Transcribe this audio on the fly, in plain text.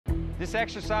This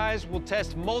exercise will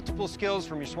test multiple skills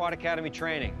from your SWAT Academy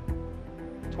training.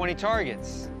 20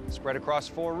 targets, spread across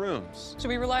 4 rooms. Should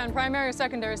we rely on primary or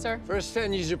secondary, sir? First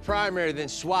 10, use your primary, then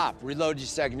swap. Reload your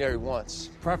secondary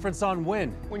once. Preference on when?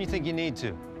 When you think you need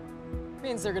to.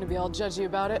 Means they're gonna be all judgy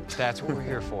about it. That's what we're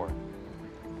here for.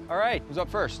 All right, who's up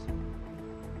first?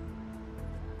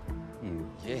 You.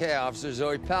 Yeah, Officer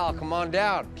S.W.A.T, come on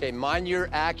down. Okay, mind your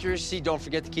accuracy. Don't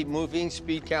forget to keep moving.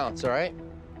 Speed counts, all right?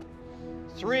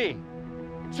 3,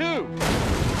 2.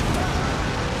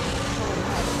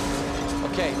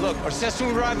 Okay, look, assess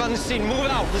when we arrive on the scene. Move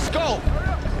out, let's go!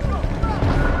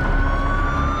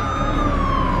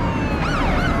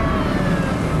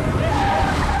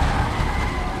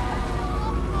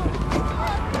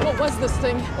 What was this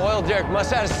thing? Oil derrick,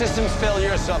 must have had a systems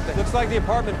failure or something. Looks like the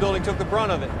apartment building took the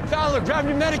brunt of it. Fowler, grab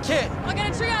your medikit! I'll get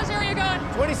a triage area going.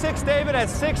 26 David at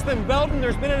 6th and Belton,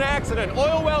 there's been an accident.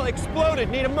 Oil well exploded,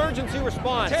 need emergency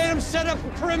response. Tatum, set up a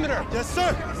perimeter. Yes,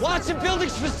 sir. Watch the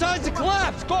buildings besides the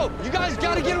collapse. Go, you guys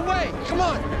gotta get away. Come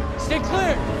on, stay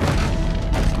clear.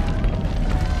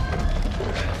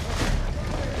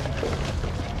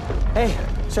 Hey,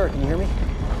 sir, can you hear me?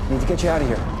 Need to get you out of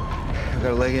here. I've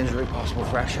got a leg injury, possible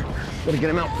fracture. Gotta get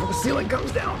him out before the ceiling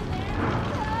comes down.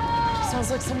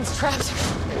 Sounds like someone's trapped.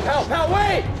 Pal,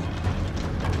 wait!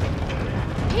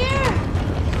 Here!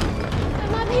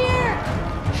 I'm up here!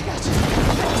 I got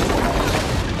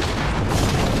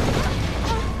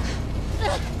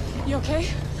you. You okay?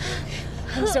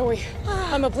 I'm Zoe.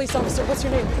 I'm a police officer. What's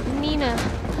your name? Nina.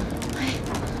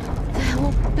 The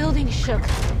whole building shook.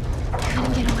 I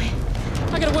couldn't get away.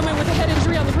 I got a woman with a head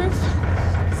injury on the roof.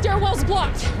 Stairwell's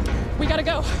blocked. We gotta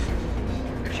go.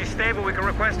 If she's stable, we can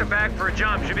request her back for a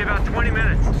jump. Should be about 20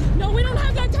 minutes. No, we don't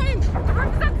have that time. The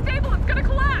roof's unstable. It's gonna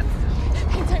collapse.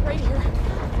 Hang tight right here.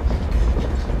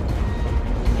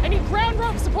 I need ground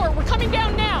rope support. We're coming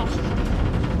down now.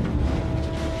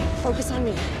 Focus on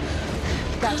me.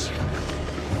 Got you.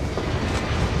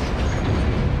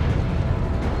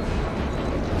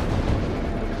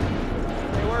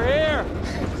 Hey, we're here.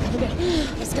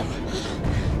 Let's go.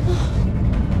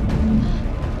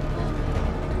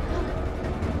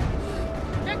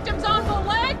 Victims on the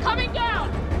leg, coming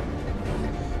down.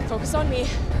 Focus on me.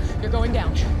 You're going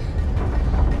down.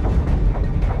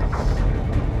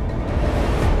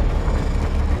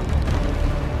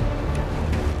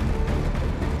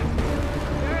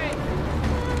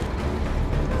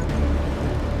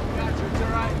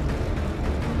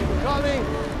 Coming.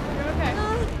 You're okay.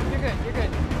 You're good. You're good.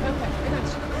 Okay, I got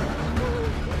you.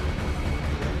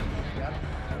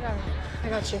 I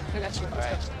got you. I got you.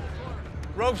 Let's go.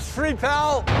 Rope's free,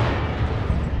 pal.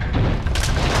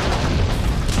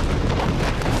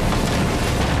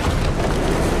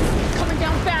 Coming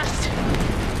down fast.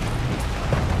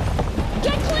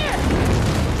 Get clear!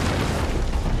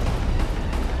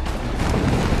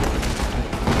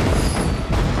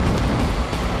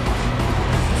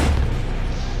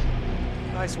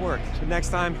 Nice work. But next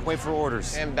time, wait for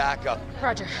orders. And back up.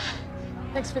 Roger.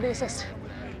 Thanks for the assist.